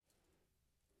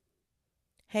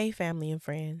Hey, family and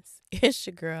friends. It's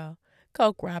your girl,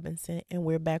 Coke Robinson, and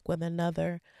we're back with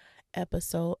another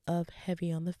episode of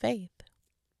Heavy on the Faith.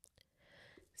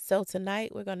 So,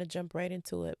 tonight we're going to jump right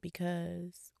into it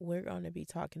because we're going to be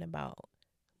talking about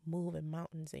moving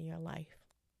mountains in your life,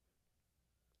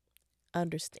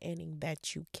 understanding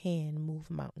that you can move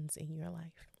mountains in your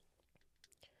life.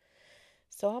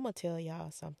 So, I'm going to tell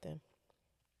y'all something.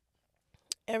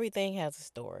 Everything has a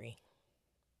story.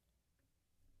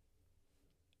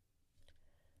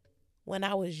 When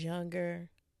I was younger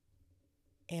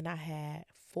and I had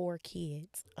 4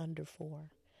 kids under 4,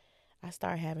 I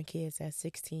started having kids at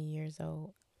 16 years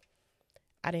old.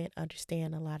 I didn't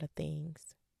understand a lot of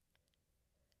things.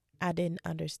 I didn't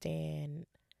understand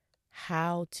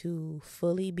how to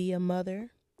fully be a mother,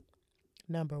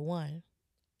 number one.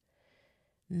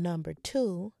 Number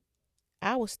two,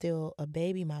 I was still a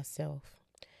baby myself,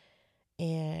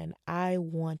 and I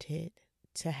wanted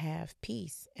to have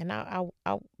peace. And I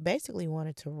basically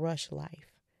wanted to rush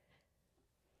life.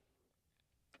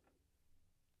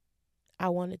 I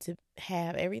wanted to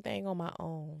have everything on my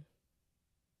own.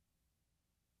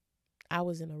 I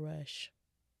was in a rush.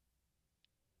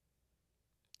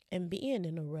 And being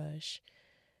in a rush,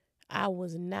 I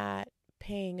was not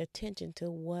paying attention to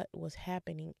what was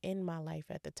happening in my life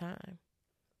at the time.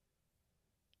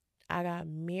 I got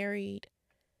married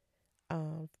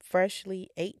freshly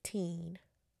 18.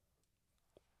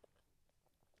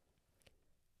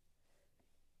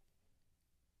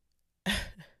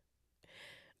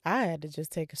 I had to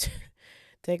just take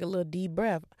a little deep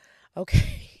breath.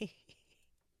 Okay.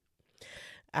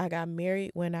 I got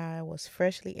married when I was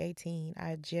freshly 18.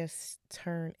 I just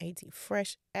turned 18.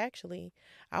 Fresh, actually,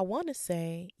 I want to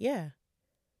say, yeah,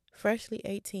 freshly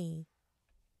 18.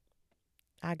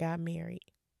 I got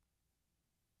married.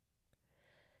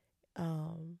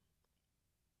 Um,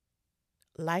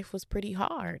 Life was pretty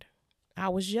hard. I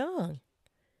was young.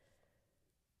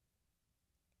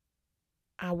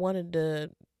 I wanted to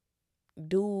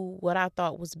do what I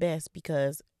thought was best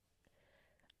because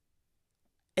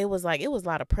it was a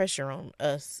lot of pressure on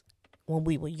us when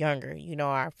we were younger. You know,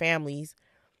 our families,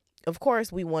 of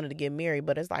course, we wanted to get married,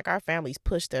 but it's like our families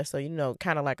pushed us. So,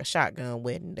 kind of like a shotgun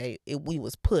wedding. We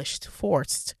was pushed,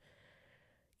 forced.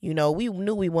 We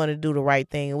knew we wanted to do the right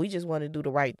thing, and we just wanted to do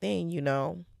the right thing.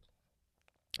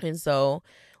 And so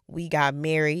we got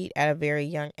married at a very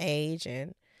young age,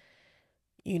 and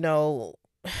you know,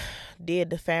 did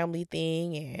the family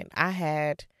thing. And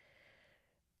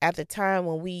at the time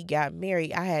when we got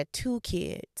married, I had 2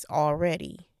 kids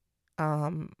already. I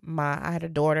had a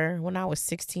daughter when I was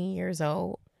 16 years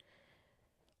old,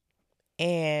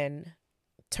 and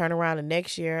turn around the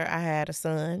next year I had a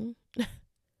son.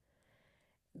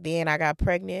 Then I got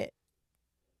pregnant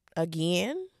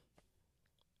again.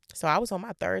 So I was on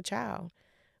my third child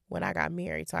when I got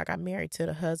married. So I got married to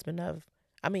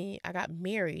I got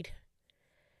married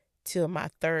to my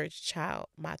third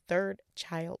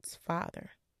child's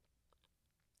father.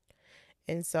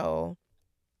 And so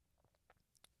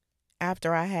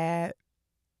after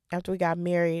we got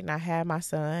married and I had my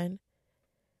son,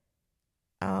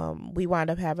 we wound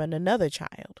up having another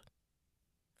child,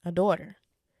 a daughter.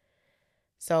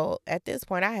 So at this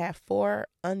point, I have 4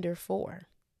 under 4,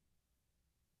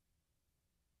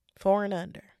 4 and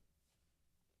under.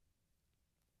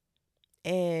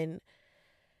 And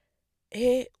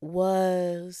it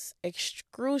was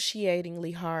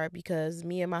excruciatingly hard because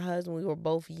me and my husband, we were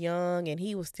both young, and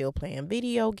he was still playing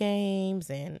video games,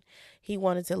 and he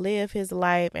wanted to live his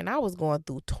life. And I was going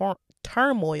through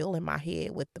turmoil in my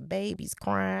head with the babies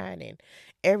crying and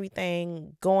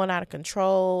everything going out of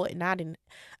control. And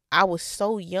I was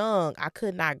so young, I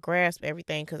could not grasp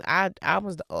everything because I'm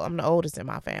the oldest in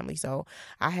my family. So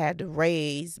I had to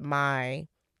raise my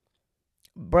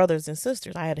brothers and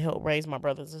sisters. I had to help raise my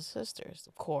brothers and sisters,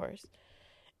 of course.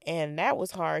 And that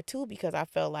was hard too because I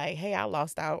felt like, hey, I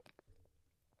lost out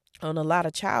on a lot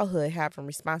of childhood having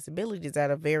responsibilities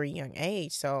at a very young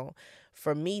age. So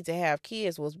for me to have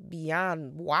kids was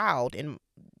beyond wild and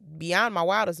beyond my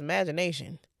wildest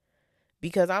imagination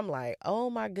because I'm like, oh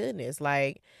my goodness.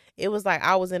 Like, it was like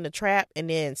I was in the trap and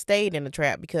then stayed in the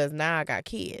trap because now I got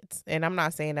kids. And I'm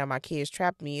not saying that my kids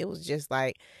trapped me. It was just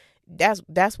like, that's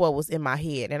what was in my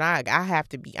head. And I have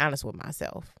to be honest with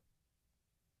myself.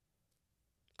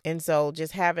 And so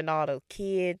just having all the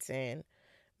kids and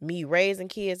me raising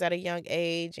kids at a young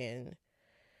age, and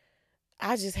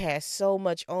I just had so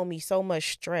much on me, so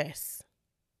much stress.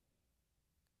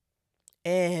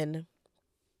 And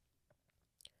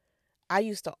I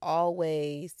used to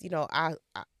always,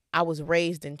 I was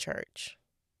raised in church.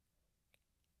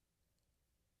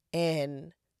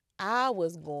 And I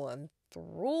was going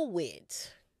through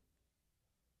it.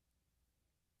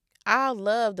 I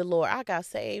love the Lord. I got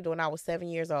saved when I was 7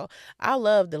 years old. I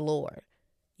love the Lord.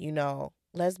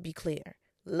 Let's be clear.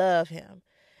 Love him.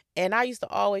 And I used to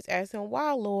always ask him,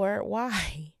 why, Lord?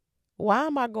 Why? Why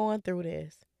am I going through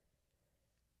this?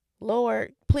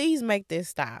 Lord, please make this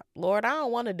stop. Lord, I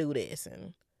don't want to do this.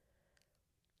 And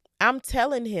I'm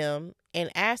telling him and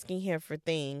asking him for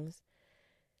things.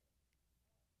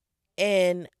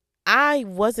 And I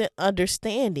wasn't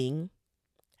understanding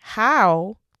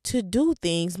how to do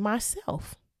things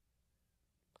myself.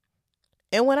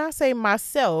 And when I say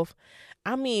myself,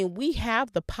 I mean we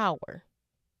have the power.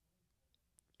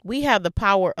 We have the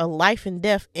power of life and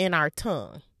death in our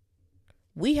tongue.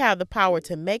 We have the power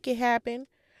to make it happen,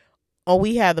 or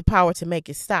we have the power to make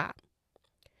it stop.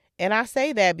 And I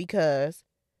say that because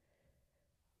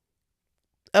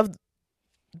of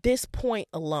this point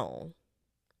alone.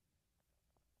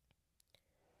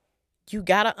 You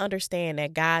got to understand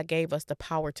that God gave us the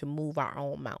power to move our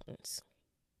own mountains.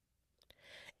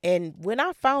 And when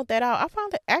I found that out, I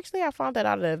found that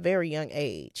out at a very young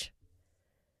age.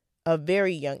 A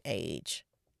very young age.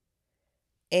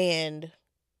 And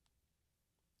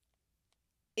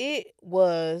it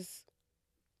was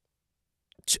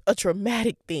a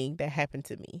traumatic thing that happened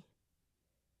to me.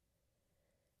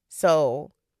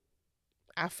 So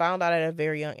I found out at a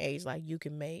very young age, like you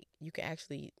can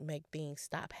actually make things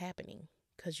stop happening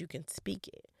because you can speak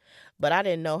it. But I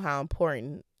didn't know how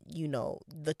important,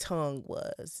 the tongue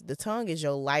was. The tongue is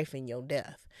your life and your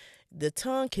death. The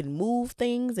tongue can move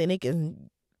things, and it can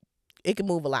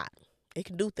move a lot. It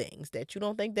can do things that you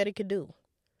don't think that it could do.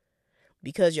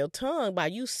 Because your tongue, by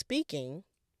you speaking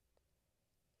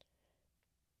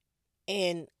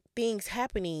and things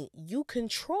happening, you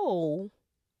control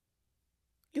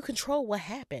what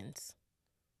happens.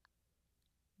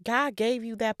 God gave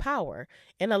you that power.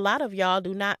 And a lot of y'all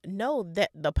do not know that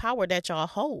the power that y'all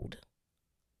hold.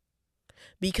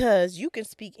 Because you can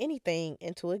speak anything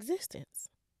into existence.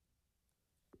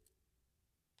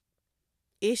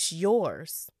 It's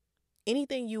yours.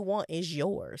 Anything you want is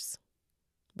yours.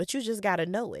 But you just got to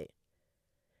know it.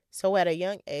 So at a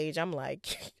young age, I'm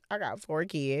like, I got 4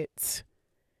 kids.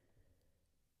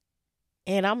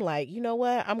 And I'm like, you know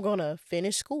what? I'm going to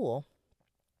finish school.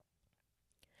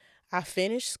 I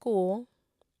finished school.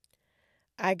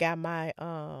 I got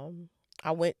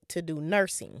I went to do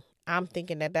nursing. I'm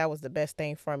thinking that was the best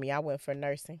thing for me. I went for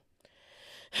nursing.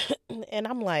 And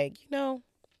I'm like, do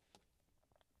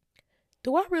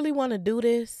I really want to do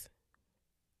this?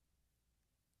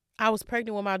 I was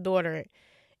pregnant with my daughter,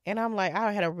 and I'm like,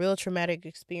 I had a real traumatic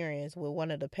experience with one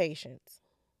of the patients.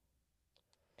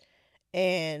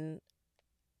 And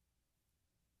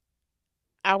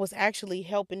I was actually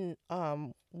helping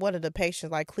one of the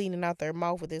patients, like cleaning out their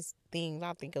mouth with this thing.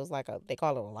 I think it was they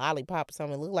call it a lollipop or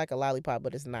something. It looked like a lollipop,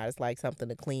 but it's not. It's like something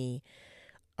to clean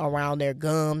around their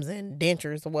gums and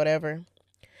dentures or whatever.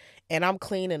 And I'm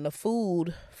cleaning the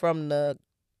food from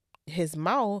his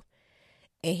mouth,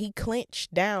 and he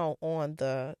clenched down on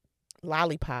the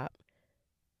lollipop.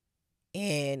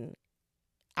 And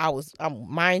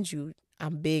mind you,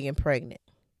 I'm big and pregnant.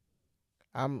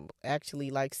 I'm actually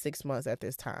like 6 months at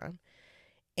this time.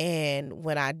 And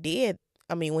when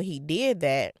he did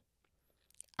that,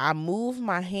 I moved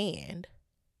my hand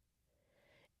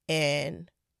and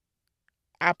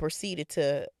I proceeded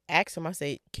to ask him, I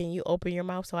said, can you open your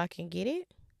mouth so I can get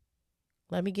it?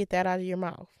 Let me get that out of your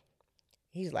mouth.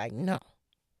 He's like, no.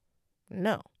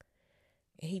 And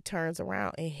he turns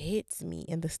around and hits me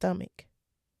in the stomach.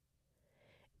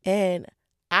 And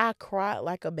I cried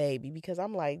like a baby because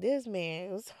I'm like, this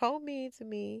man was so mean to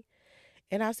me.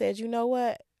 And I said, you know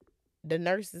what? The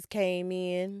nurses came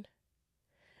in.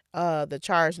 The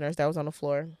charge nurse that was on the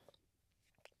floor.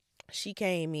 She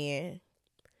came in.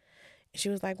 She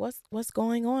was like, what's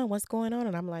going on? What's going on?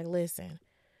 And I'm like, listen,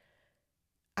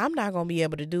 I'm not going to be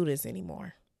able to do this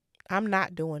anymore. I'm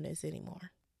not doing this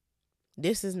anymore.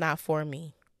 This is not for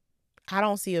me. I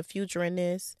don't see a future in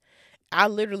this. I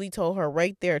literally told her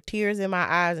right there, tears in my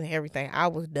eyes and everything. I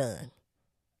was done.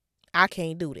 I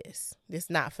can't do this. This is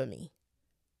not for me.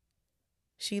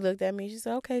 She looked at me. She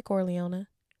said, okay, Corleona.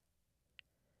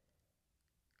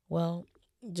 Well,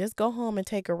 just go home and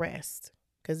take a rest.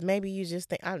 Because maybe you just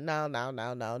think, oh,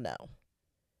 no.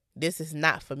 This is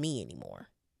not for me anymore.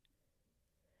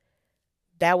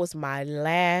 That was my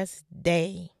last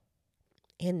day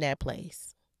in that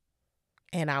place.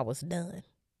 And I was done.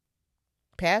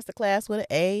 Passed the class with an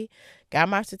A, got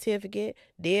my certificate,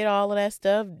 did all of that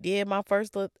stuff, did my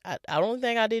first look. The only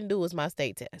thing I didn't do was my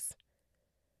state test.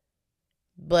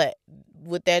 But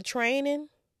with that training,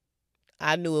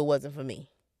 I knew it wasn't for me.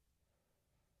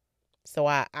 So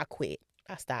I quit.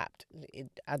 I stopped.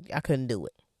 I couldn't do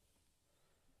it.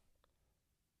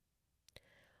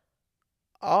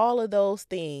 All of those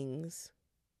things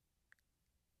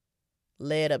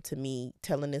led up to me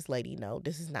telling this lady, no,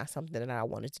 this is not something that I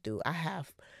wanted to do. I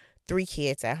have 3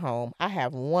 kids at home. I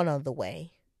have one on the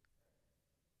way.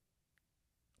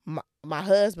 My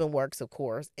husband works, of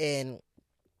course, and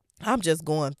I'm just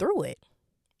going through it.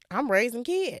 I'm raising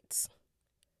kids.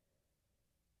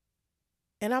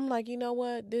 And I'm like, you know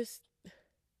what?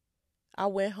 I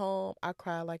went home. I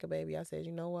cried like a baby. I said,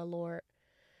 you know what, Lord?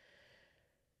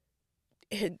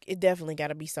 It definitely got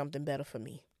to be something better for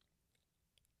me.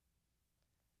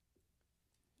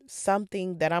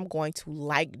 Something that I'm going to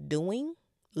like doing,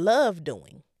 love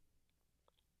doing.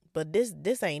 But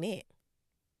this ain't it.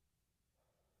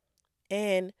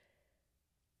 And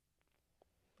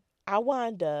I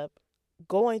wind up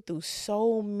going through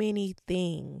so many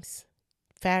things.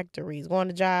 Factories, going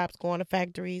to jobs, going to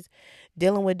factories,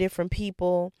 dealing with different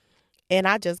people. And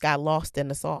I just got lost in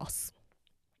the sauce.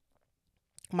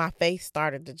 My faith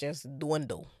started to just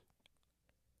dwindle.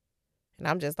 And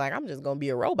I'm just going to be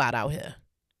a robot out here.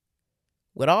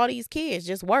 With all these kids,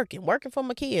 just working for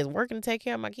my kids, working to take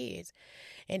care of my kids.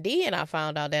 And then I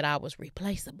found out that I was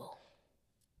replaceable.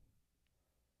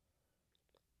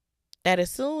 That as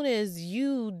soon as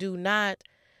you do not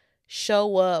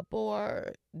show up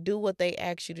or do what they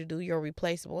ask you to do, you're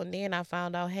replaceable. And then I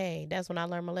found out, hey, that's when I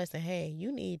learned my lesson. Hey,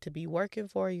 you need to be working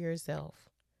for yourself.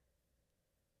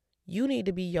 You need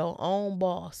to be your own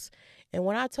boss. And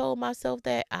when I told myself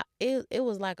that, it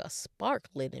was like a spark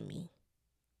lit in me.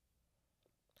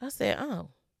 I said, oh,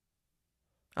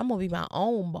 I'm going to be my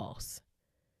own boss.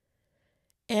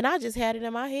 And I just had it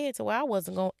in my head to where I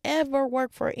wasn't going to ever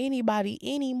work for anybody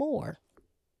anymore.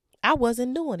 I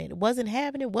wasn't doing it. It wasn't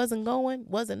happening. It wasn't going.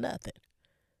 Wasn't nothing.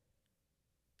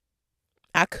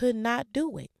 I could not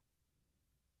do it.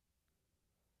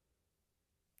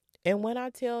 And when I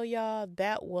tell y'all,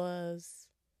 that was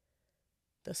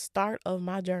the start of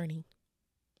my journey.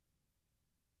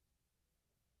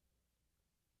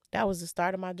 That was the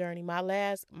start of my journey. My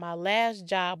last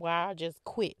job where I just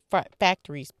quit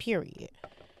factories, period.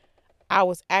 I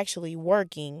was actually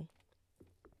working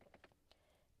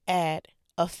at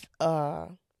I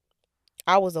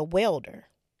was a welder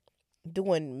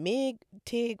doing MIG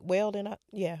TIG welding.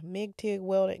 MIG TIG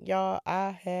welding. Y'all,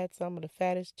 I had some of the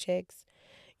fattest checks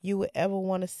you would ever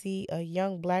want to see a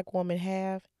young black woman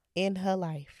have in her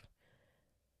life.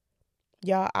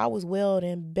 Y'all, I was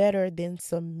welding better than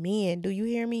some men. Do you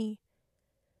hear me?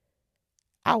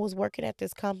 I was working at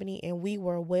this company and we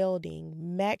were welding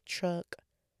Mack truck.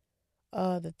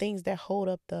 The things that hold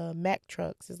up the Mack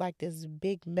trucks. It's like this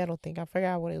big metal thing. I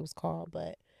forgot what it was called,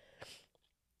 but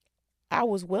I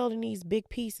was welding these big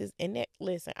pieces. And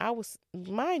listen,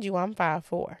 mind you, I'm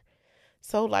 5'4".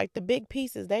 So like the big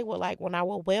pieces, they were like, when I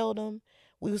would weld them,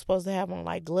 we were supposed to have on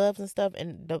like gloves and stuff,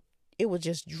 and it would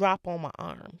just drop on my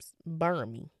arms,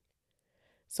 burn me.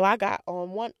 So I got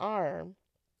on one arm,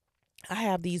 I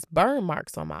have these burn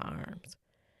marks on my arms.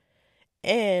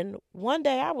 And one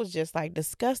day I was just like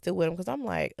disgusted with them because I'm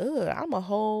like, ugh, I'm a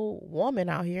whole woman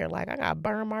out here. Like I got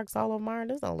burn marks all over my arm.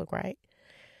 This don't look right.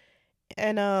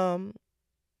 And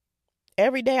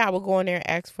every day I would go in there and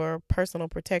ask for personal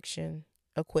protection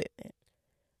equipment.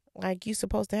 Like you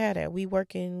supposed to have that. We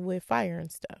working with fire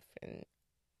and stuff. And,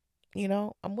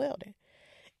 I'm welding.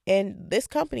 And this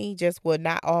company just would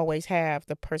not always have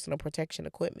the personal protection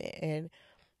equipment. And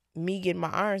me getting my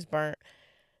arms burnt,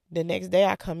 the next day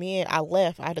I come in, I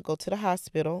left. I had to go to the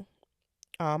hospital.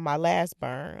 My last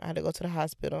burn, I had to go to the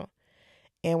hospital.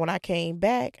 And when I came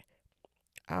back,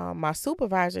 my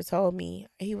supervisor told me,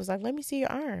 he was like, let me see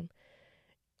your arm.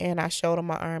 And I showed him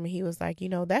my arm and he was like,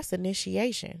 that's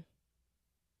initiation.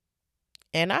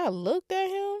 And I looked at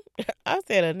him. I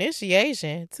said,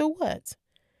 initiation to what?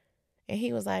 And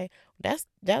he was like, that's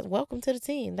welcome to the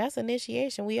team. That's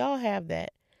initiation. We all have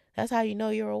that. That's how you know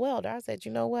you're a welder. I said,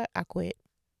 you know what? I quit.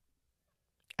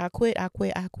 I quit.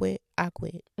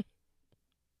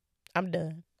 I'm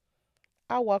done.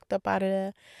 I walked up out of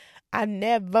there. I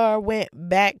never went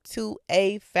back to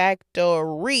a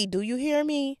factory. Do you hear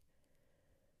me?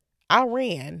 I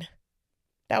ran.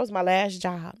 That was my last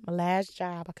job.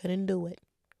 I couldn't do it.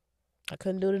 I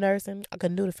couldn't do the nursing. I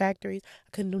couldn't do the factories. I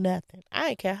couldn't do nothing. I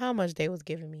didn't care how much they was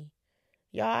giving me.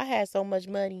 Y'all, I had so much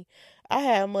money. I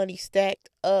had money stacked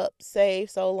up,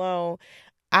 saved so long.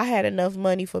 I had enough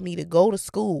money for me to go to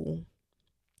school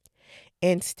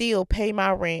and still pay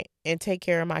my rent and take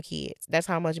care of my kids. That's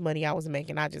how much money I was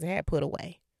making. I just had put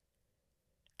away.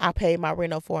 I paid my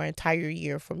rent up for an entire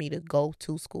year for me to go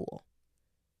to school.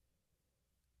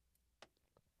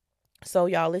 So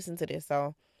y'all listen to this.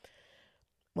 So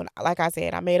when, like I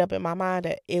said, I made up in my mind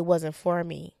that it wasn't for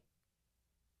me,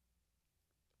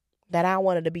 that I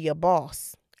wanted to be a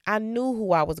boss. I knew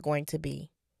who I was going to be.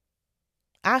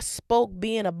 I spoke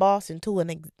being a boss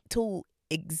to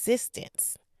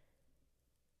existence.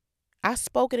 I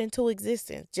spoke it into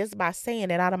existence just by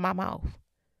saying it out of my mouth.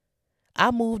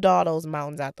 I moved all those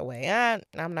mountains out the way.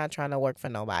 I'm not trying to work for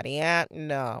nobody.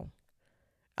 No.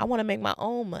 I want to make my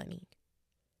own money.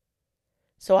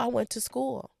 So I went to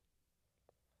school.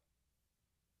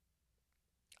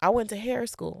 I went to hair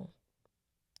school.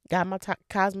 Got my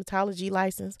cosmetology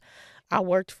license. I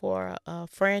worked for a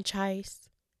franchise.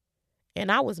 And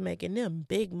I was making them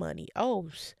big money. Oh,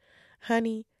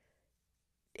 honey,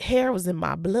 hair was in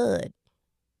my blood.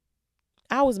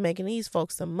 I was making these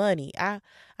folks some money. I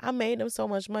made them so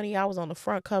much money, I was on the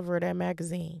front cover of that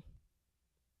magazine.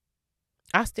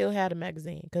 I still had a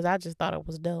magazine because I just thought it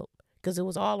was dope because it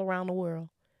was all around the world.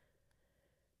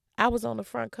 I was on the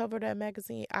front cover of that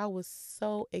magazine. I was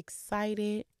so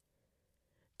excited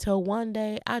till one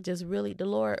day the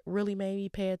Lord really made me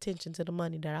pay attention to the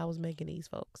money that I was making these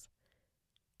folks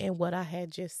and what I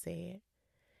had just said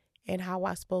and how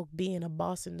I spoke being a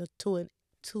boss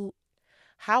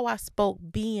how I spoke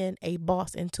being a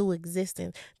boss into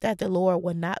existence, that the Lord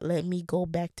would not let me go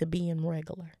back to being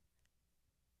regular.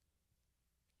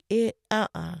 It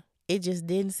just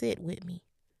didn't sit with me.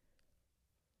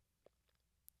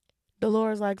 The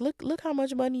Lord's like, look how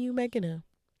much money you making him.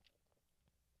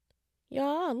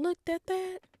 Y'all, I looked at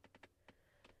that.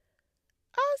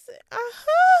 I said,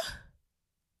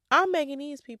 I'm making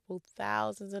these people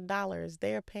thousands of dollars.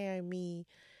 They're paying me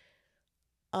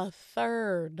a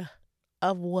third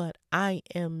of what I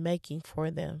am making for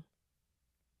them.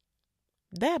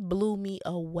 That blew me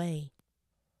away.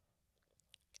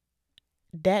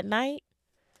 That night,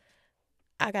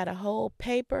 I got a whole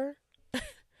paper.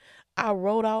 I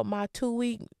wrote out my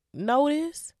 2-week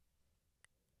notice.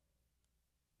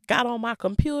 Got on my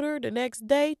computer the next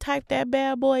day, typed that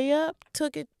bad boy up,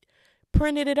 took it,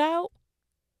 printed it out,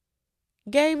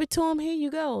 gave it to him. Here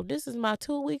you go. This is my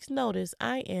 2 weeks notice.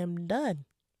 I am done.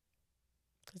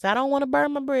 Because I don't want to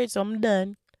burn my bridge, so I'm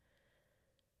done.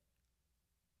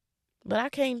 But I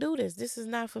can't do this. This is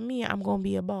not for me. I'm going to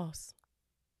be a boss.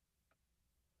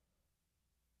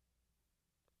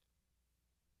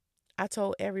 I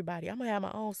told everybody, I'm going to have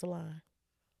my own salon.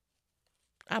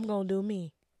 I'm going to do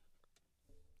me.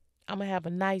 I'm going to have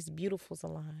a nice, beautiful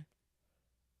salon.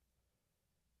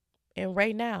 And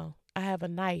right now, I have a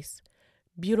nice,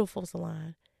 beautiful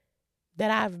salon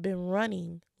that I've been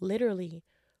running literally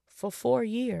for 4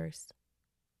 years.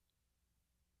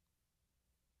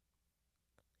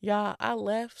 Y'all, I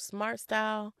left Smart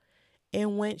Style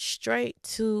and went straight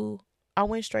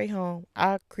home.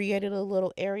 I created a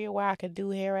little area where I could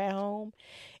do hair at home,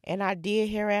 and I did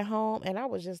hair at home, and I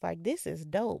was just like, this is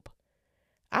dope.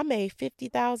 I made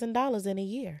 $50,000 in a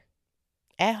year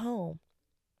at home.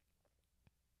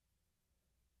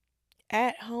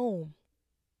 At home.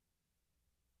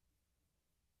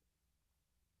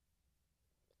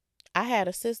 I had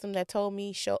a system that told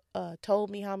me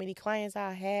how many clients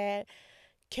I had,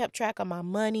 kept track of my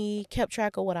money, kept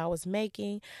track of what I was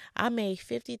making. I made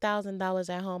 $50,000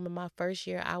 at home in my first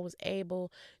year. I was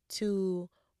able to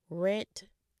rent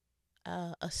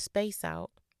a space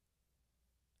out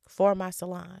for my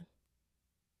salon.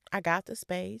 I got the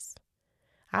space.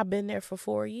 I've been there for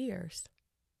 4 years.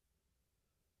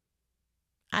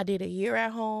 I did a year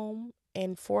at home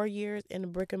and 4 years in the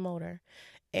brick and mortar.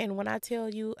 And when I tell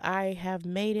you I have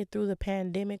made it through the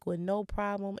pandemic with no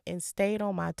problem and stayed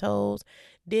on my toes,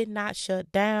 did not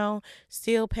shut down,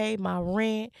 still paid my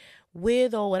rent,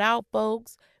 with or without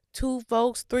folks, 2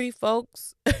 folks, 3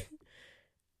 folks.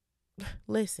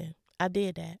 Listen, I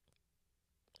did that.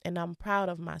 And I'm proud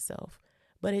of myself.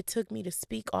 But it took me to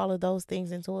speak all of those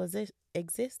things into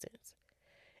existence.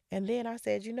 And then I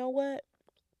said, you know what?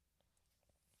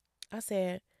 I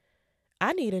said,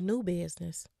 I need a new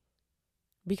business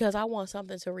because I want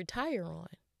something to retire on.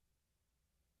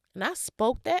 And I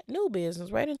spoke that new business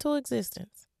right into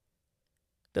existence.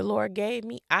 The Lord gave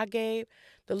me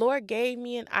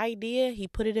an idea. He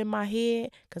put it in my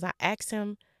head because I asked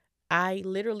him. I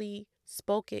literally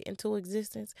spoke it into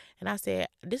existence. And I said,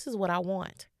 this is what I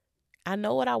want. I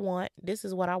know what I want. This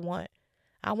is what I want.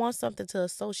 I want something to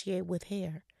associate with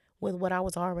hair, with what I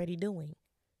was already doing.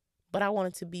 But I want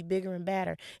it to be bigger and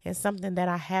badder and something that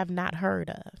I have not heard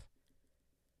of.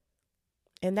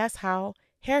 And that's how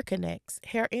Hair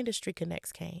Industry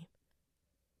Connects came.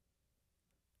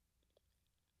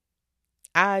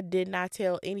 I did not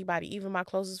tell anybody, even my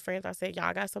closest friends. I said, y'all,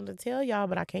 I got something to tell y'all,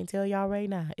 but I can't tell y'all right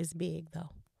now. It's big, though.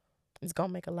 is going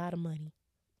to make a lot of money.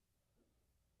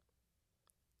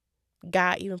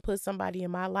 God even put somebody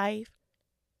in my life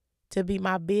to be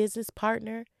my business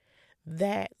partner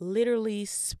that literally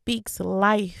speaks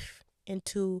life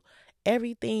into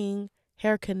everything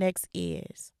Hair Connects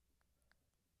is.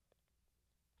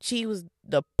 She's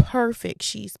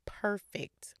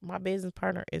perfect. My business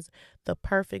partner is the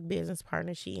perfect business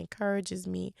partner. She encourages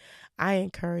me. I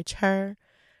encourage her.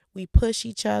 We push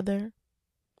each other.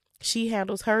 She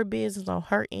handles her business on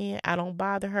her end. I don't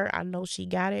bother her. I know she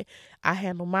got it. I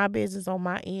handle my business on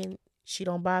my end. She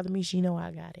don't bother me. She know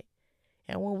I got it.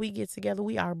 And when we get together,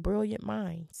 we are brilliant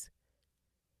minds.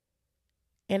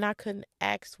 And I couldn't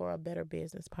ask for a better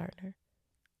business partner.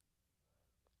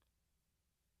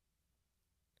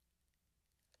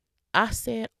 I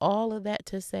said all of that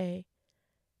to say,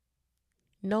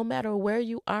 no matter where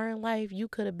you are in life, you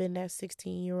could have been that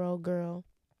 16-year-old girl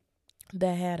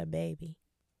that had a baby.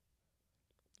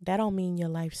 That don't mean your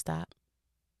life stopped.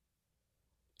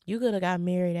 You could have got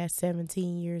married at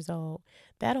 17 years old.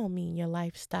 That don't mean your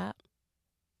life stopped.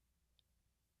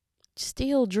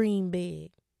 Still dream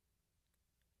big.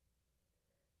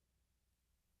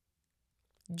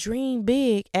 Dream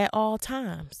big at all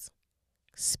times.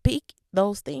 Speak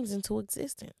those things into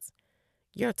existence.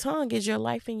 Your tongue is your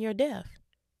life and your death.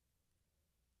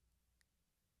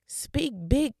 Speak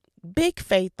big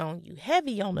faith on you.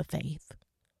 Heavy on the faith.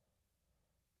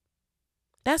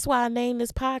 That's why I named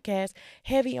this podcast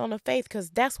Heavy on the Faith, because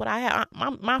that's what I have.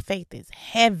 My faith is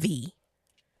heavy.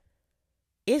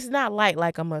 It's not light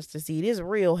like a mustard seed. It's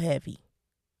real heavy.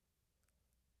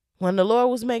 When the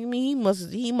Lord was making me,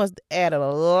 he must add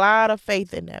a lot of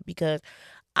faith in that, because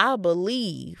I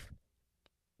believe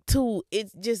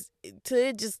it just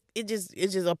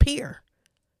appear.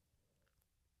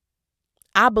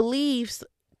 I believe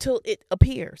till it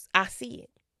appears. I see it.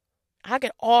 I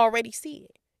can already see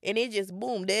it. And it just,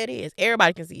 boom, there it is.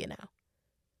 Everybody can see it now.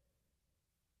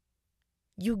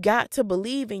 You got to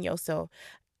believe in yourself.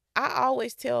 I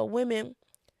always tell women,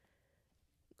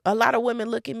 a lot of women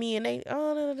look at me and they,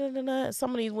 no.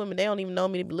 Some of these women, they don't even know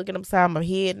me. They be looking upside my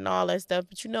head and all that stuff.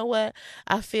 But you know what?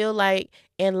 I feel like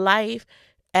in life,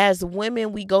 as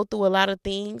women, we go through a lot of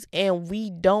things and we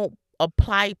don't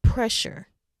apply pressure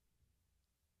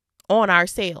on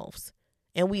ourselves.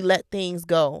 And we let things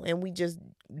go and we just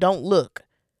don't look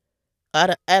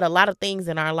at a lot of things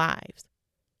in our lives.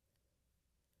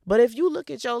 But if you look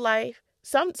at your life,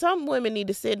 some women need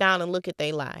to sit down and look at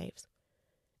their lives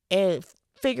and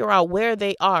figure out where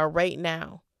they are right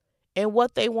now and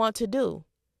what they want to do.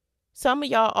 Some of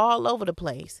y'all all over the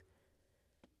place.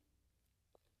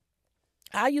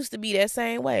 I used to be that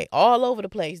same way, all over the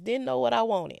place. Didn't know what I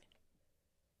wanted.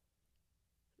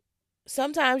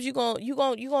 Sometimes you gonna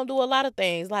do a lot of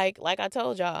things. Like I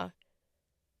told y'all,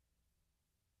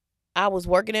 I was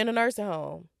working in a nursing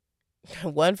home.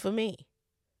 Wasn't for me.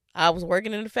 I was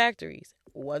working in the factories.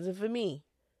 Wasn't for me.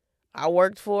 I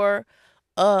worked for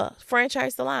a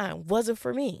franchise salon. Wasn't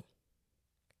for me.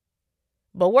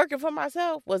 But working for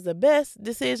myself was the best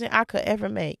decision I could ever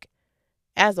make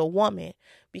as a woman,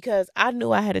 because I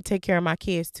knew I had to take care of my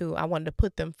kids too. I wanted to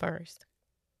put them first.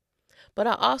 But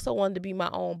I also wanted to be my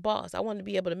own boss. I wanted to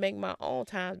be able to make my own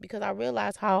times, because I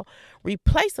realized how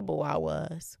replaceable I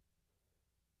was.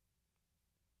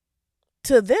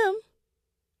 To them,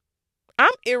 I'm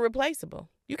irreplaceable.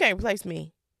 You can't replace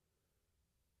me.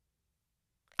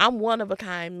 I'm one of a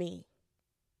kind me.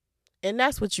 And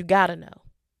that's what you gotta know.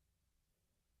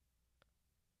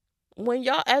 When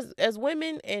y'all, as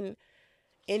women and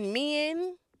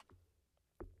men,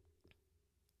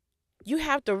 you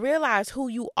have to realize who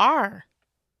you are.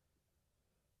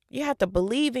 You have to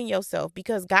believe in yourself,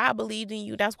 because God believed in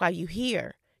you. That's why you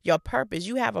here. Your purpose.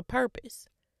 You have a purpose.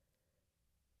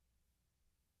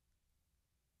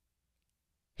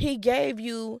 He gave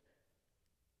you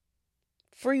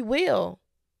free will,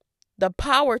 the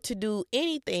power to do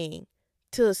anything,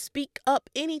 to speak up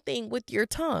anything with your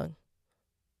tongue.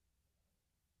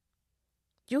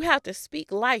 You have to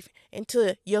speak life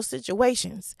into your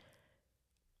situations.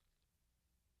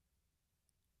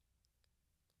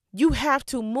 You have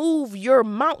to move your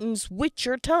mountains with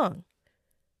your tongue.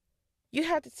 You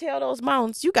have to tell those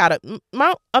mountains, you gotta,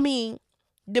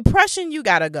 depression, you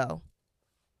gotta go.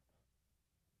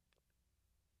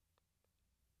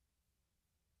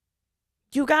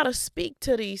 You gotta speak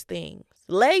to these things.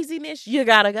 Laziness, you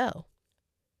gotta go.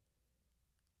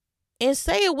 And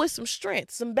say it with some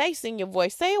strength, some bass in your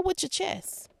voice. Say it with your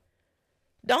chest.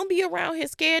 Don't be around here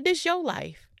scared. This your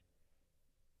life.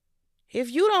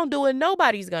 If you don't do it,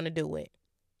 nobody's gonna do it.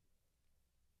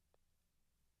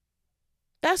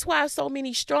 That's why so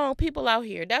many strong people out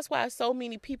here. That's why so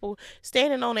many people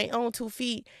standing on their own 2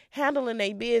 feet, handling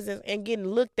their business and getting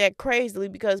looked at crazily,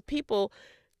 because people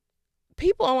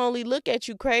only look at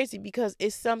you crazy because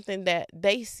it's something that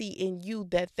they see in you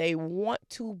that they want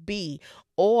to be,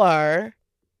 or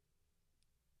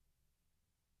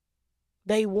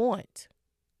they want.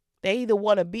 They either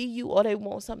want to be you or they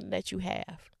want something that you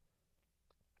have.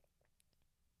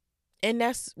 And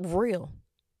that's real.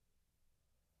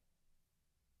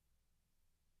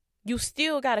 You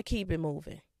still got to keep it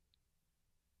moving.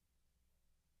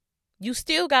 You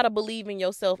still got to believe in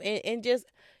yourself and just,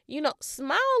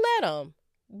 smile at them.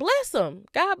 Bless them.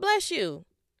 God bless you.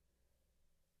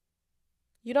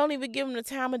 You don't even give them the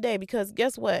time of day, because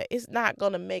guess what? It's not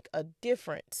going to make a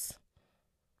difference.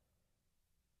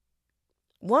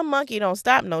 One monkey don't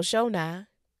stop no show now.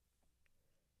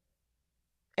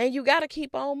 And you got to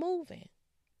keep on moving.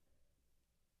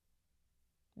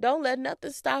 Don't let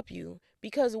nothing stop you,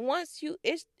 because once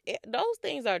those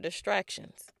things are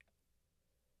distractions.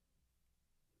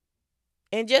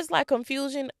 And just like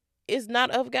confusion is not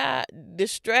of God,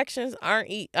 distractions aren't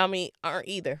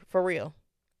either, for real.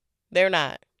 They're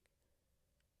not.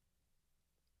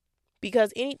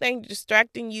 Because anything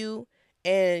distracting you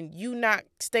and you not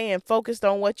staying focused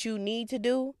on what you need to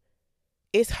do,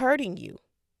 it's hurting you.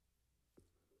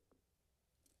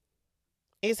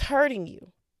 It's hurting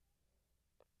you.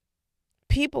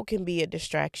 People can be a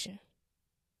distraction.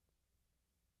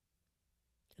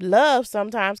 Love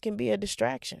sometimes can be a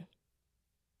distraction.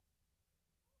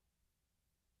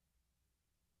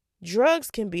 Drugs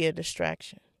can be a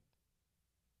distraction.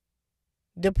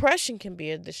 Depression can be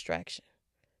a distraction.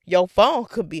 Your phone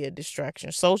could be a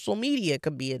distraction. Social media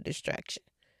could be a distraction.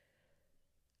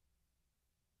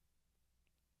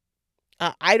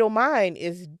 An idle mind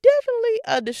is definitely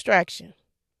a distraction.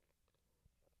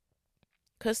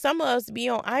 Because some of us be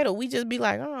on idle. We just be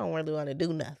like, I don't really want to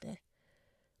do nothing.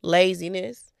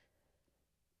 Laziness.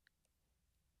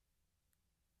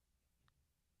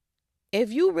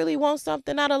 If you really want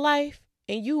something out of life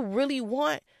and you really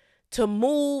want to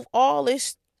move all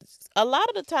this, a lot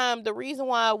of the time, the reason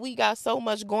why we got so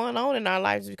much going on in our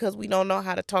lives is because we don't know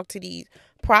how to talk to these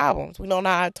problems. We don't know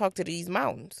how to talk to these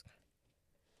mountains.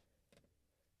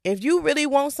 If you really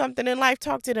want something in life,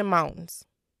 talk to the mountains.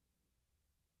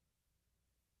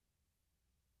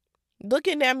 Look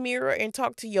in that mirror and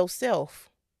talk to yourself.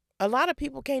 A lot of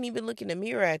people can't even look in the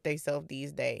mirror at themselves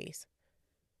these days,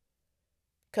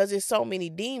 because there's so many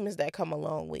demons that come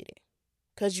along with it,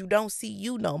 because you don't see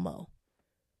you no more.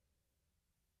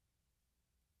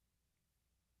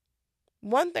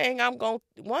 One thing I'm going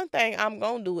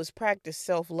to do is practice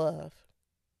self-love.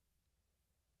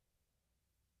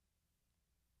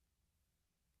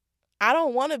 I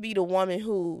don't want to be the woman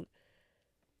who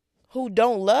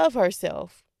don't love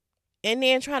herself and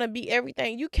then trying to be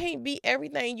everything. You can't be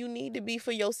everything you need to be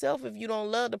for yourself if you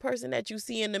don't love the person that you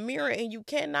see in the mirror, and you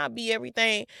cannot be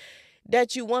everything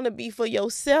that you want to be for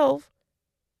yourself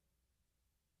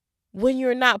when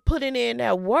you're not putting in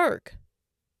that work.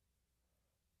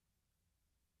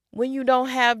 When you don't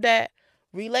have that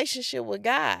relationship with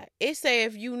God. It say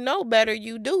if you know better,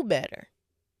 you do better.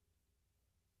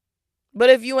 But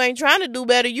if you ain't trying to do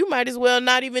better, you might as well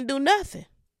not even do nothing,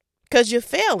 because you're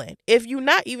failing if you're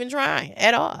not even trying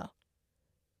at all.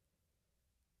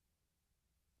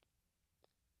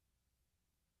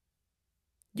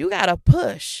 You gotta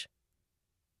push.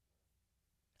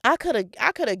 I could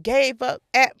have gave up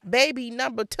at baby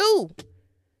number 2.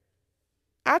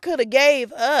 I could have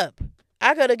gave up.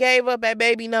 I could have gave up at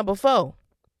baby number 4.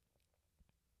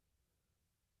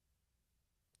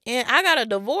 And I got a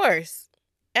divorce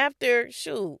after,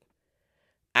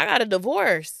 I got a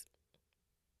divorce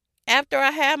after I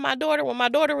had my daughter. When my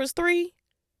daughter was 3,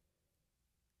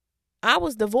 I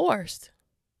was divorced.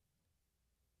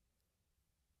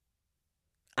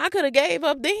 I could have gave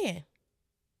up then.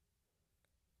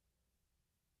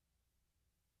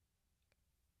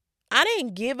 I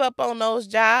didn't give up on those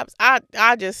jobs.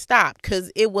 I just stopped because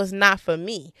it was not for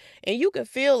me. And you can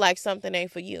feel like something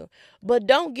ain't for you. But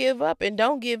don't give up and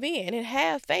don't give in, and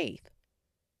have faith.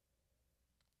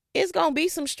 It's going to be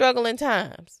some struggling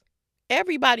times.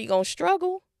 Everybody going to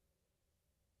struggle.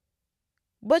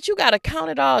 But you got to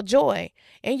count it all joy.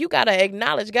 And you got to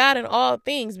acknowledge God in all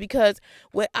things, because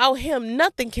without him,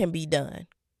 nothing can be done.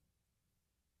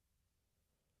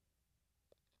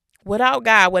 Without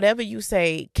God, whatever you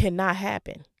say cannot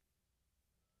happen.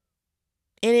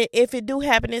 And if it do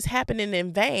happen, it's happening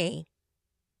in vain.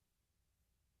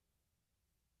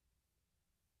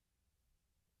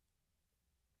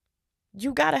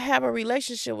 You got to have a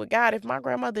relationship with God. If my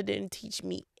grandmother didn't teach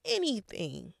me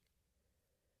anything,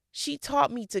 She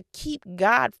taught me to keep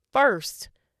God first.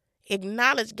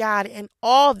 Acknowledge God in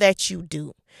all that you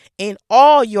do, in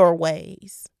all your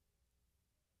ways.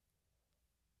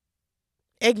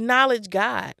 Acknowledge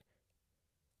God.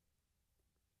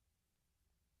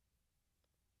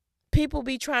 People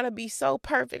be trying to be so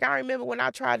perfect. I remember when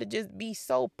I tried to just be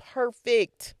so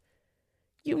perfect.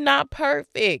 You not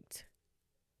perfect.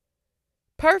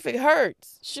 Perfect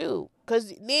hurts. Shoot.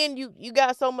 Because then you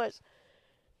got so much.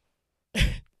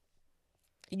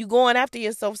 You going after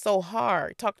yourself so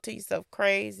hard. Talking to yourself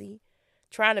crazy.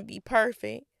 Trying to be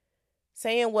perfect.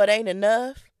 Saying what ain't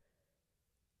enough.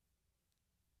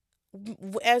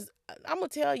 As I'm going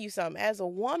to tell you something. As a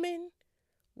woman,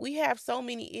 we have so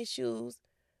many issues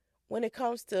when it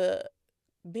comes to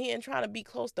trying to be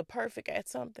close to perfect at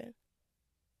something.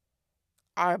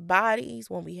 Our bodies,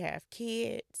 when we have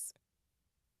kids,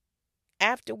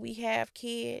 after we have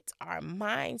kids, our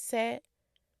mindset,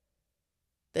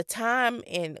 the time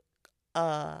and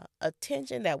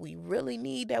attention that we really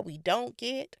need that we don't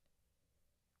get,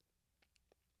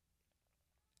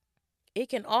 it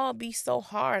can all be so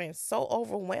hard and so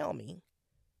overwhelming.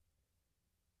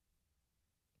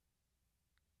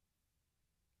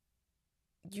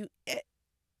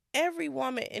 Every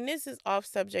woman, and this is off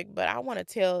subject, but I want to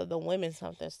tell the women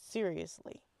something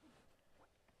seriously.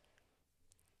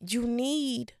 You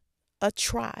need a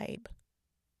tribe.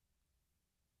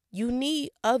 You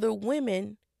need other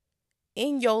women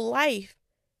in your life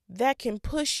that can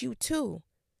push you too.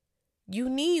 You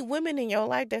need women in your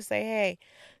life that say, hey,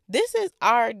 this is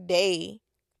our day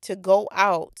to go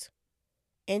out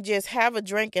and just have a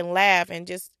drink and laugh and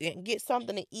just get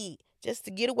something to eat, just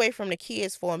to get away from the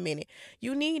kids for a minute.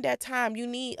 You need that time. You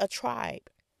need a tribe.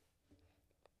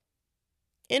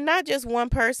 And not just one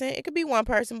person. It could be one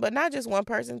person, but not just one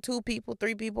person, 2 people,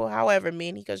 3 people, however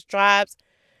many, because tribes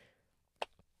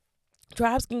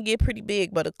can get pretty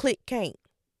big, but a clique can't.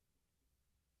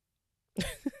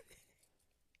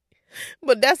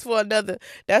 But that's for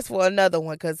another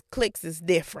one, because cliques is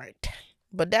different.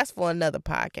 But that's for another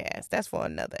podcast. That's for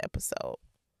another episode.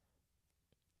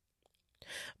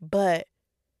 But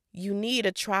you need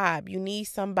a tribe. You need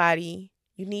somebody.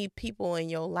 You need people in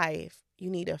your life. You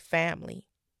need a family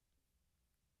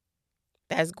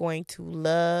that's going to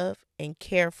love and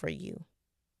care for you.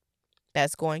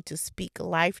 That's going to speak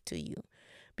life to you.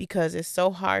 Because it's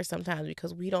so hard sometimes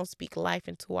because we don't speak life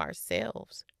into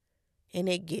ourselves. And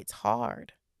it gets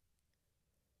hard.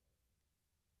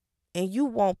 And you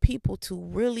want people to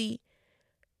meet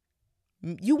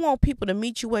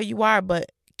you where you are,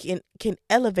 but can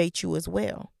elevate you as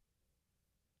well.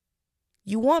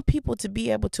 You want people to be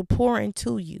able to pour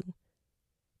into you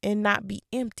and not be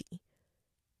empty.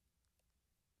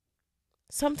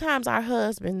 Sometimes our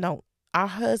husbands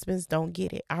don't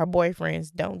get it. Our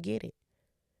boyfriends don't get it.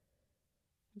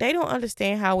 They don't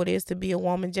understand how it is to be a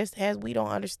woman, just as we don't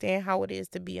understand how it is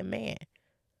to be a man.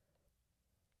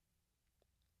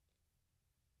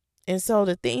 And so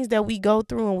the things that we go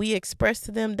through and we express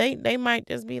to them, they might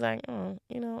just be like,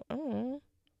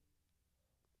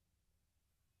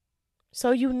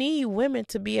 So you need women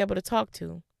to be able to talk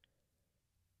to.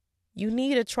 You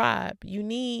need a tribe. You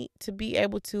need to be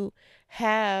able to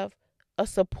have a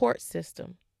support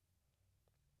system.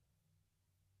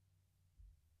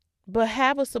 But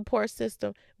have a support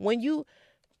system. The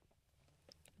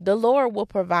Lord will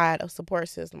provide a support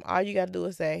system. All you got to do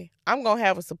is say, I'm going to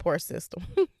have a support system.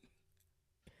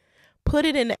 Put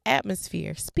it in the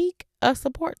atmosphere. Speak a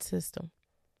support system.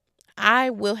 I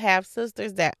will have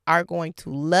sisters that are going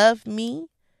to love me,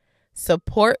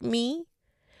 support me,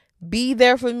 be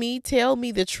there for me, tell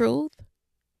me the truth,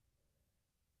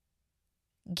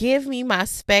 give me my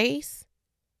space,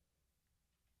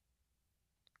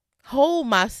 hold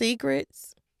my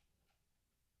secrets,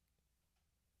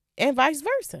 and vice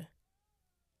versa.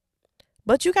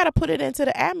 But you got to put it into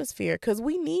the atmosphere because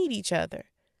we need each other.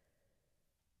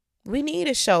 We need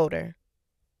a shoulder.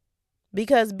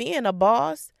 Because being a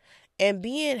boss and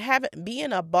being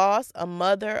a boss, a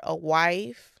mother, a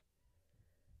wife,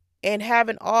 and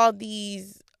having all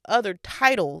these other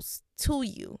titles to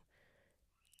you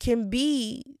can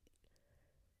be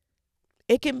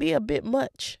a bit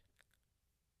much.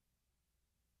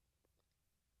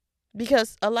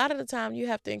 Because a lot of the time you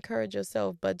have to encourage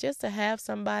yourself, but just to have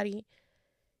somebody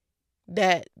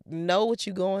that know what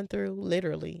you're going through,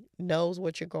 literally knows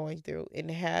what you're going through and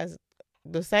has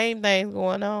the same things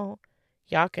going on,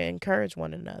 y'all can encourage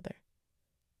one another.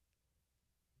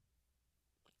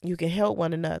 You can help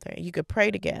one another. You can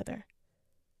pray together.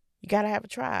 You got to have a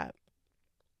tribe.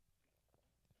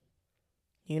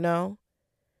 Men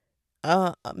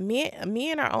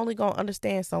are only going to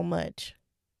understand so much.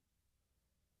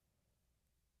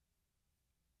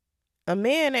 A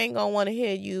man ain't gonna want to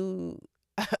hear you.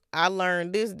 I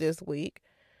learned this week.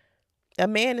 A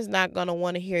man is not gonna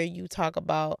want to hear you talk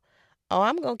about, oh,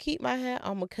 I'm gonna keep my hair,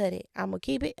 I'm gonna cut it, I'm gonna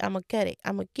keep it, I'm gonna cut it,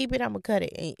 I'm gonna keep it, I'm gonna cut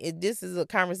it. And this is a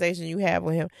conversation you have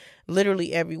with him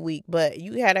literally every week. But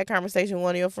you had that conversation with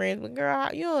one of your friends, but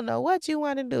girl, you don't know what you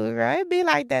want to do, girl. It be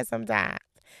like that sometimes.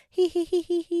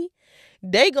 He.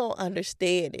 They gonna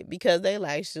understand it because they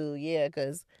like, shoot, yeah,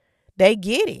 because they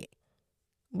get it.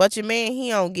 But your man, he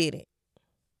don't get it.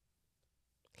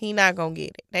 He not gonna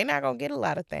get it. They not gonna get a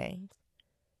lot of things.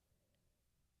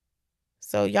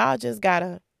 So y'all just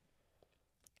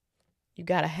you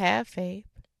gotta have faith.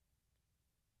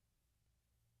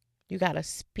 You gotta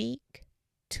speak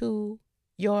to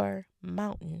your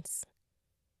mountains.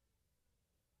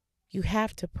 You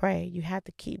have to pray. You have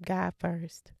to keep God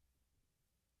first.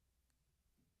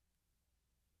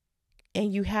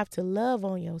 And you have to love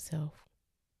on yourself.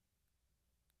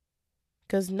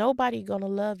 Because nobody gonna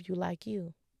love you like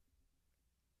you.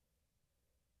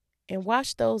 And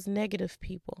watch those negative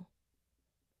people.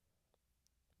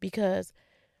 Because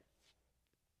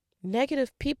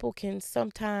negative people can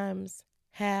sometimes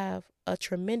have a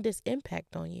tremendous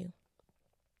impact on you.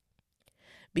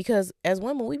 Because as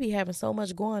women, we be having so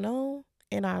much going on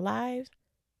in our lives.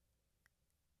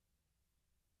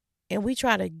 And we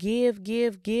try to give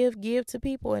to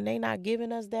people and they not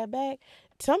giving us that back.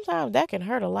 Sometimes that can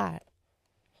hurt a lot.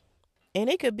 And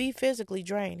it could be physically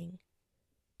draining.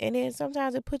 And then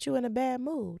sometimes it puts you in a bad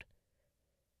mood.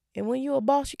 And when you're a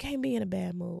boss, you can't be in a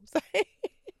bad mood.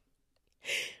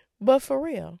 But for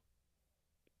real.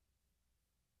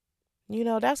 You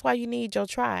know, that's why you need your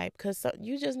tribe. Because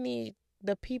you just need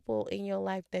the people in your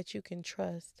life that you can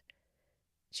trust.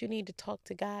 But you need to talk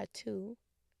to God too.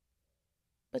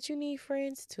 But you need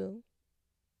friends too.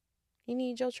 You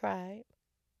need your tribe.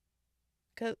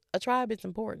 Because a tribe is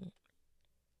important.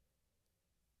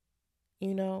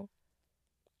 You know,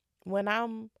 when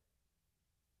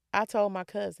I told my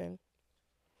cousin,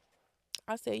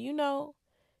 I said, you know,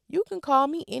 you can call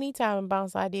me anytime and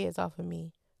bounce ideas off of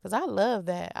me. Because I love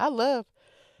that. I love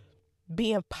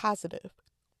being positive,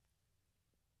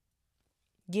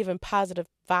 giving positive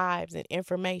vibes and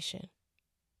information.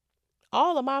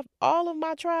 All of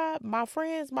my tribe, my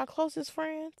friends, my closest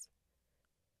friends,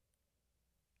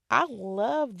 I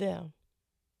love them.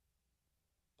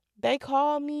 They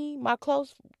call me, my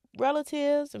close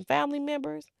relatives and family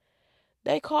members,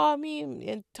 they call me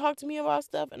and talk to me about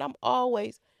stuff, and I'm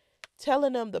always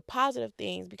telling them the positive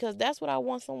things because that's what I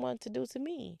want someone to do to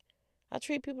me. I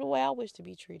treat people the way I wish to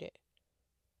be treated.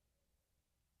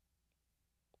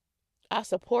 I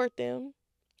support them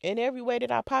in every way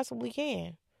that I possibly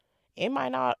can. It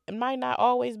might not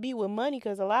always be with money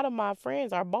because a lot of my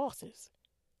friends are bosses.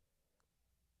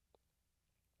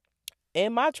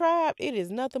 In my tribe, it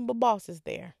is nothing but bosses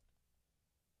there.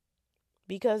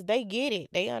 Because they get it.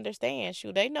 They understand.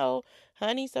 Shoot, they know,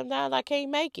 honey, sometimes I can't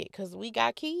make it because we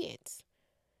got kids.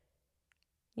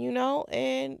 You know,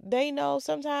 and they know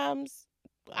sometimes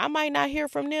I might not hear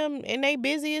from them in their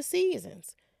busiest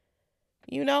seasons.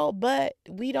 You know, but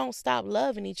we don't stop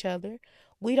loving each other.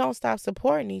 We don't stop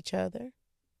supporting each other.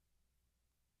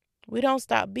 We don't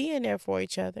stop being there for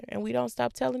each other. And we don't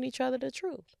stop telling each other the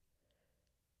truth.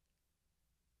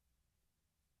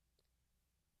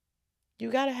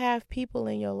 You got to have people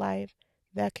in your life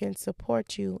that can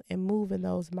support you and move in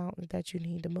those mountains that you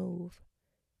need to move.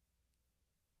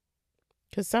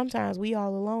 Because sometimes we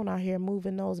all alone out here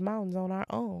moving those mountains on our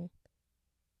own.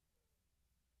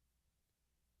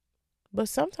 But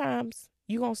sometimes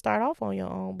you're going to start off on your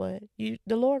own, but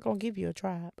the Lord going to give you a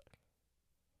tribe.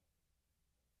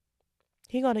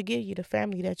 He's going to give you the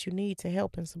family that you need to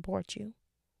help and support you.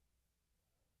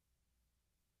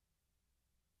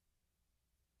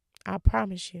 I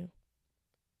promise you.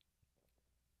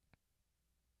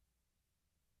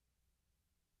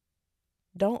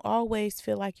 Don't always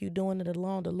feel like you're doing it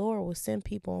alone. The Lord will send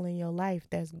people in your life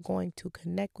that's going to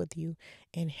connect with you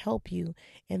and help you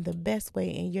in the best way.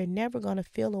 And you're never going to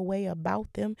feel a way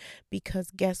about them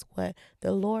because guess what?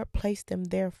 The Lord placed them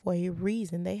there for a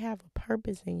reason. They have a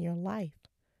purpose in your life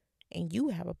and you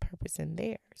have a purpose in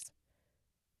theirs.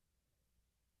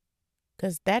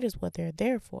 Because that is what they're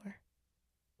there for.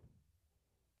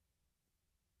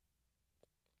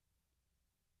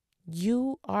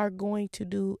 You are going to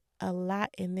do a lot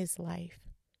in this life,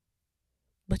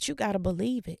 but you got to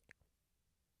believe it.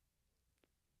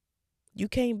 You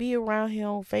can't be around here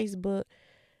on Facebook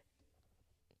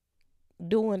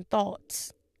doing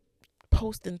thoughts,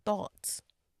 posting thoughts.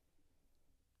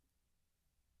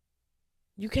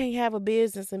 You can't have a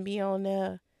business and be on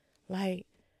there like,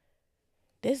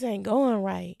 this ain't going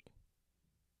right.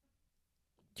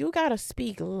 You got to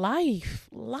speak life,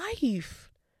 life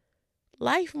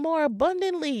more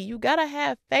abundantly. You got to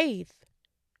have faith.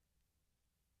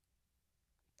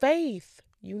 Faith.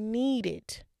 You need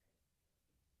it.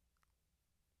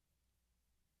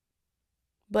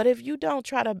 But if you don't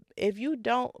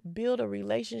build a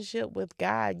relationship with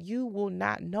God, you will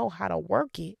not know how to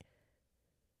work it.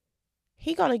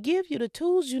 He going to give you the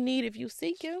tools you need if you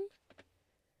seek him.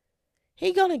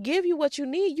 He going to give you what you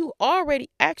need. You already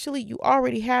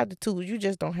have the tools. You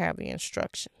just don't have the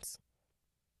instructions.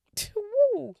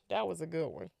 Woo, that was a good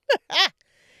one.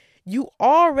 You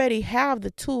already have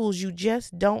the tools. You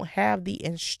just don't have the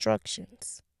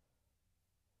instructions.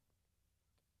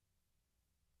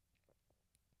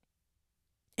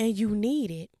 And you need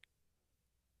it.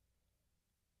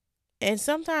 And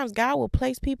sometimes God will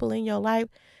place people in your life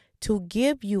to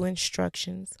give you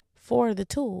instructions for the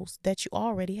tools that you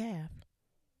already have.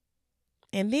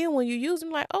 And then when you use them,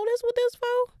 like, oh, this what this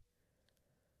for?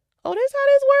 Oh, this how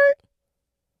this work?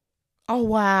 Oh,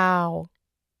 wow.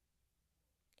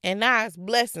 And now it's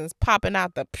blessings popping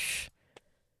out the psh.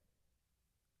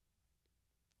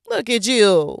 Look at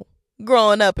you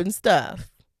growing up and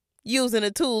stuff, using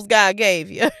the tools God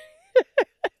gave you.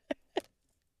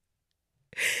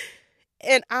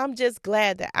 And I'm just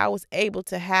glad that I was able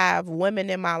to have women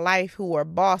in my life who were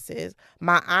bosses.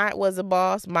 My aunt was a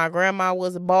boss. My grandma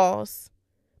was a boss.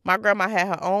 My grandma had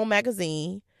her own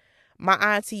magazine. My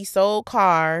auntie sold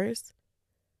cars.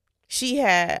 She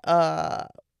had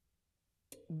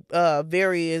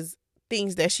various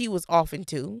things that she was off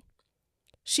into.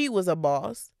 She was a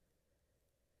boss.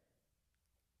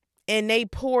 And they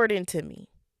poured into me.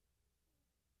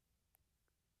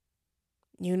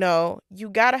 You know, you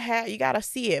gotta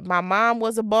see it. My mom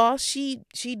was a boss. She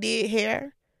did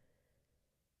hair.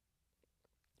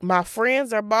 My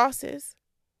friends are bosses.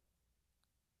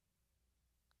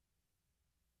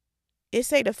 It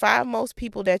say the 5 most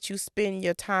people that you spend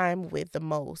your time with the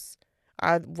most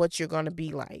are what you're gonna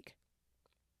be like.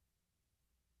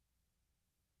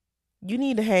 You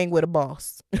need to hang with a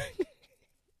boss.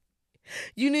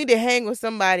 You need to hang with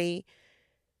somebody.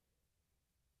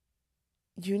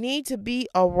 You need to be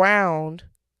around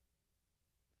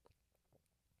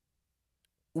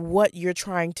what you're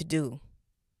trying to do.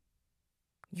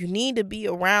 You need to be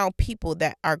around people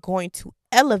that are going to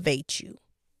elevate you.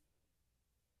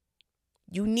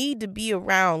 You need to be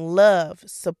around love,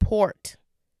 support.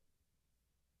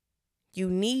 You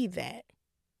need that.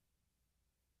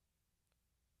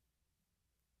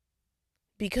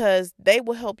 Because they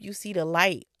will help you see the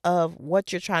light of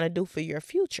what you're trying to do for your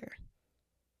future.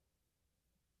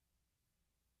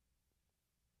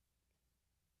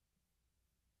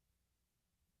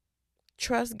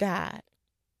 Trust God.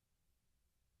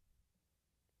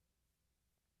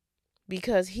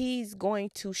 Because he's going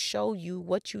to show you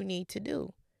what you need to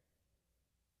do.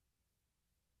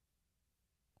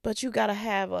 But you got to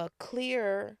have a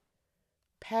clear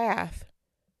path.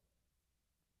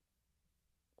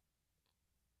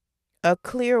 A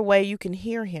clear way you can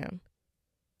hear him.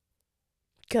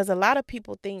 Because a lot of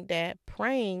people think that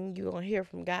praying, you're going to hear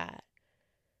from God.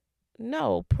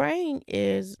 No, praying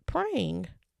is praying.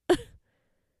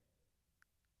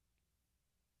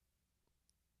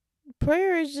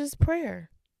 Prayer is just prayer.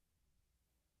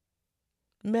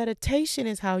 Meditation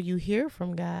is how you hear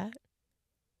from God.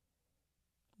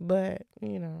 But,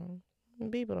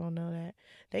 people don't know that.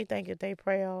 They think if they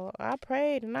pray, oh, I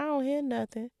prayed and I don't hear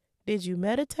nothing. Did you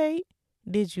meditate?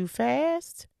 Did you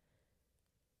fast?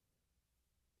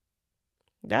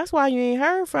 That's why you ain't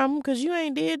heard from them, because you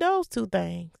ain't did those 2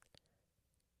 things.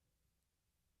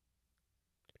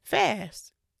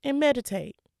 Fast and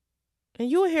meditate.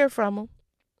 And you'll hear from them.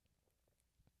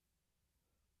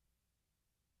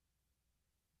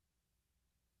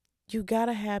 You got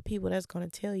to have people that's going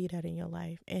to tell you that in your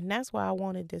life. And that's why I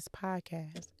wanted this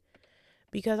podcast.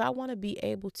 Because I want to be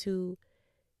able to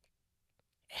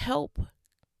help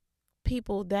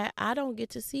people that I don't get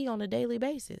to see on a daily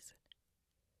basis.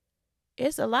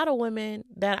 It's a lot of women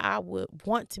that I would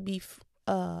want to be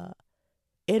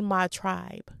in my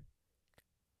tribe.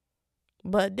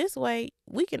 But this way,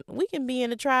 we can be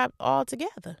in the tribe all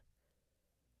together.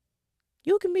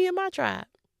 You can be in my tribe.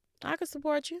 I can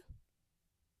support you.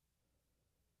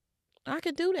 I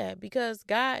could do that because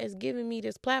God is giving me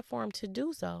this platform to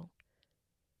do so.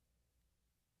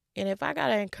 And if I got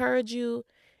to encourage you,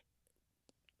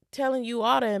 telling you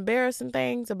all the embarrassing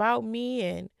things about me,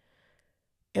 and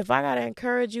if I got to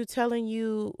encourage you telling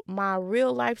you my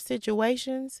real life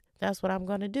situations, that's what I'm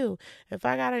going to do. If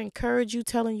I got to encourage you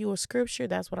telling you a scripture,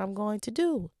 that's what I'm going to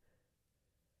do.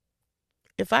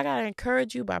 If I got to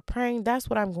encourage you by praying, that's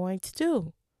what I'm going to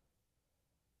do.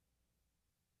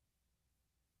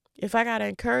 If I got to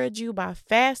encourage you by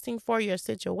fasting for your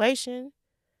situation,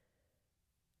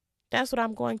 that's what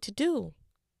I'm going to do.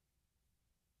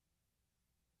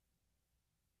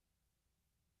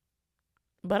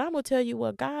 But I'm going to tell you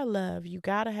what God loves. You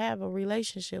got to have a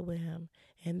relationship with him.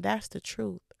 And that's the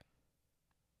truth.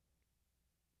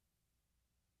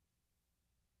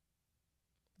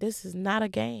 This is not a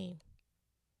game.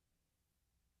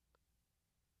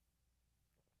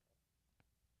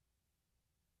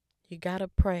 You got to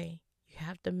pray. You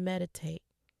have to meditate.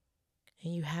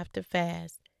 And you have to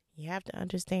fast. You have to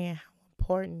understand how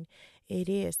important it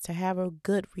is to have a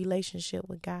good relationship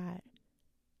with God.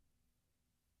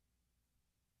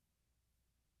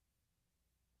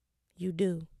 You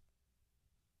do.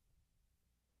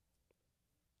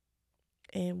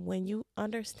 And when you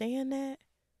understand that,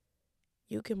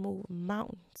 you can move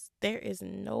mountains. There is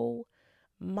no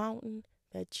mountain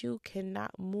that you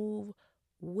cannot move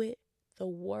with the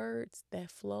words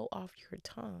that flow off your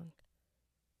tongue.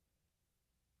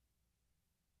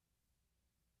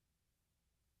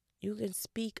 You can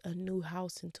speak a new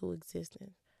house into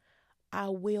existence. I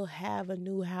will have a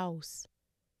new house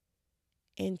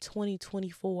in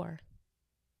 2024.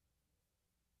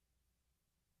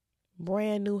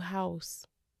 Brand new house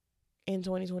in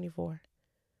 2024.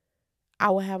 I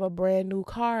will have a brand new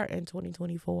car in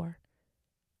 2024.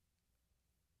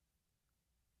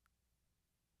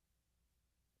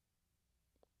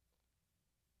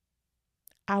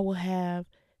 I will have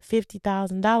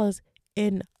 $50,000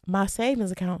 in my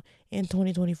savings account in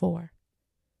 2024.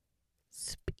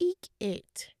 Speak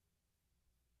it.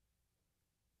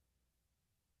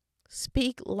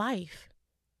 Speak life.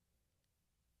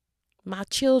 My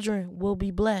children will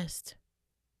be blessed.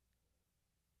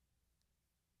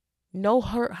 No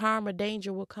hurt, harm, or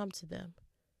danger will come to them.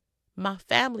 My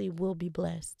family will be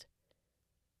blessed.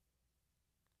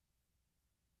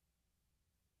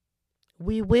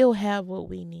 We will have what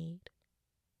we need.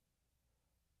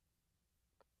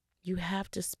 You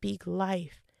have to speak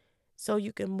life so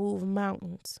you can move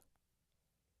mountains.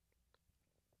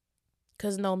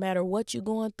 Because no matter what you're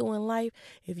going through in life,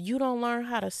 if you don't learn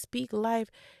how to speak life,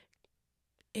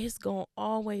 it's going to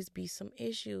always be some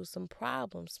issues, some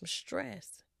problems, some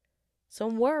stress,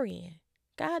 some worrying.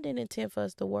 God didn't intend for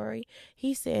us to worry.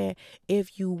 He said,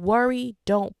 if you worry,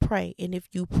 don't pray. And if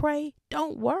you pray,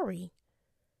 don't worry.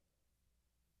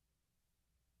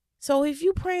 So if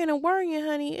you praying and worrying,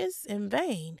 honey, it's in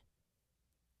vain.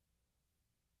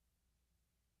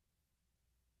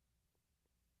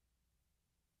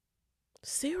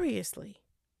 Seriously.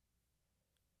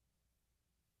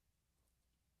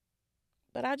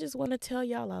 But I just want to tell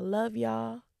y'all I love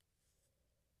y'all.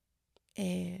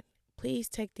 And please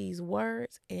take these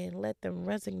words and let them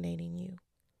resonate in you.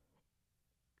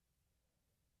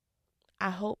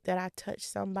 I hope that I touch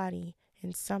somebody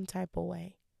in some type of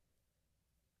way.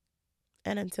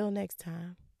 And until next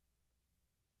time,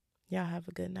 y'all have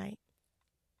a good night.